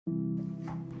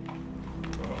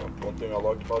One thing I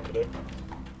liked about today,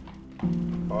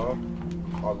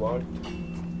 I liked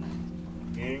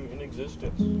being in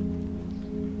existence.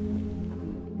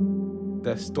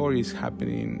 The story is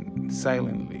happening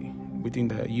silently within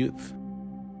the youth.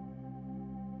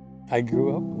 I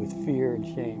grew up with fear and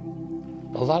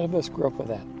shame. A lot of us grew up with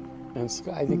that. And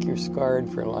I think you're scarred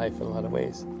for life in a lot of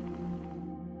ways.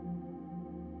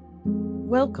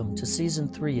 Welcome to Season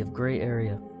 3 of Gray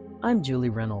Area. I'm Julie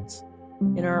Reynolds.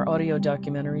 In our audio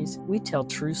documentaries, we tell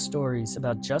true stories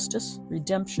about justice,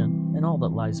 redemption, and all that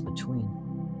lies between.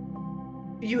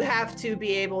 You have to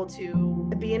be able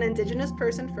to be an Indigenous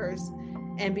person first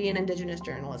and be an Indigenous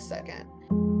journalist second.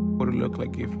 What would it look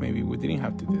like if maybe we didn't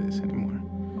have to do this anymore?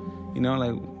 You know,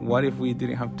 like, what if we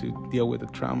didn't have to deal with the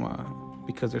trauma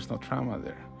because there's no trauma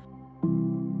there?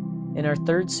 In our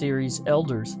third series,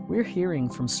 Elders, we're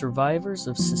hearing from survivors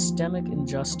of systemic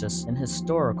injustice and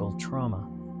historical trauma.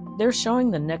 They're showing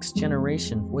the next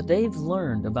generation what they've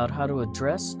learned about how to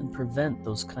address and prevent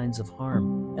those kinds of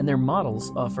harm, and their models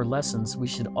offer lessons we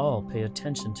should all pay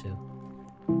attention to.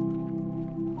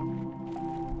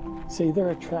 See,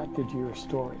 they're attracted to your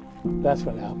story. That's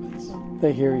what happens.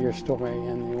 They hear your story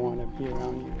and they want to be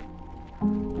around you.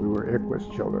 We were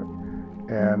ICWIS children,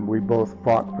 and we both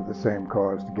fought for the same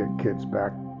cause to get kids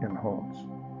back in homes.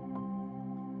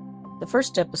 The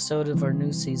first episode of our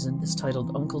new season is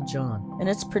titled Uncle John, and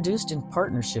it's produced in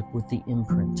partnership with the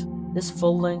Imprint. This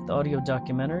full-length audio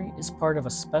documentary is part of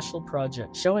a special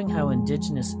project showing how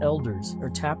Indigenous elders are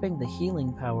tapping the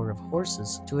healing power of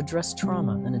horses to address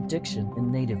trauma and addiction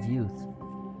in Native youth.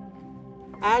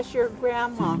 As your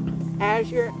grandma, as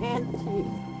your auntie,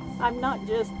 I'm not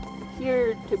just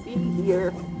here to be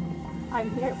here.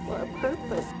 I'm here for a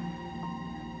purpose.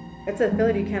 It's a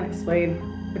feeling you can't explain,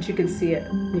 but you can see it.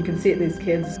 You can see it in these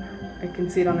kids. I can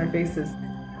see it on their faces.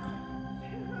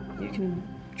 You can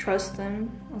trust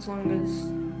them as long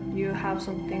as you have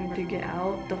something to get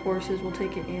out. The horses will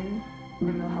take it in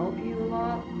and they'll help you a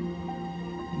lot.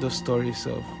 Those stories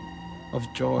of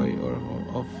joy or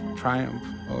of triumph,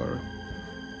 or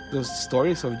those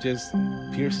stories of just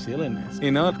pure silliness.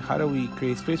 You know, how do we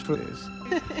create space for this?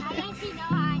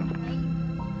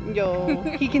 Yo,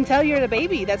 he can tell you're the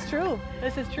baby. That's true.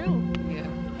 This is true. Yeah.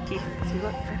 See,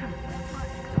 look.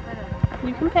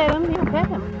 You can pet him. You can pet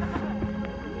him.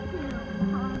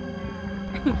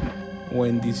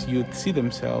 When these youth see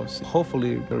themselves,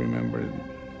 hopefully they remember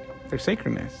their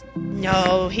sacredness.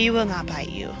 No, he will not bite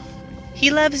you. He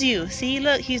loves you. See,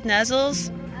 look, he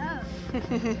nuzzles.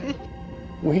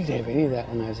 We didn't have any of that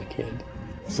when I was a kid.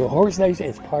 So horse racing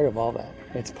is part of all that.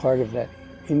 It's part of that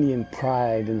Indian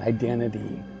pride and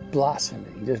identity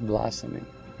blossoming, just blossoming.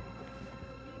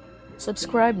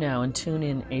 Subscribe now and tune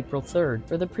in April 3rd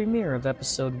for the premiere of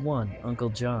Episode 1, Uncle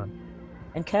John.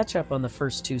 And catch up on the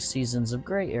first 2 seasons of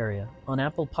Gray Area on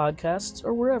Apple Podcasts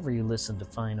or wherever you listen to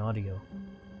fine audio.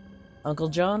 Uncle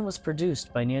John was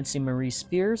produced by Nancy Marie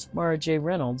Spears, Mara J.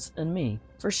 Reynolds, and me.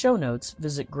 For show notes,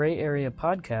 visit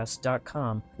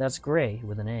grayareapodcast.com. That's gray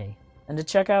with an A. And to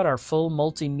check out our full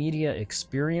multimedia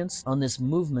experience on this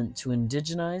movement to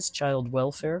indigenize child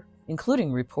welfare,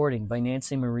 including reporting by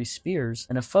Nancy Marie Spears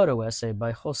and a photo essay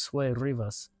by Josue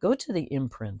Rivas, go to the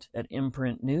Imprint at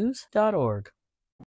imprintnews.org.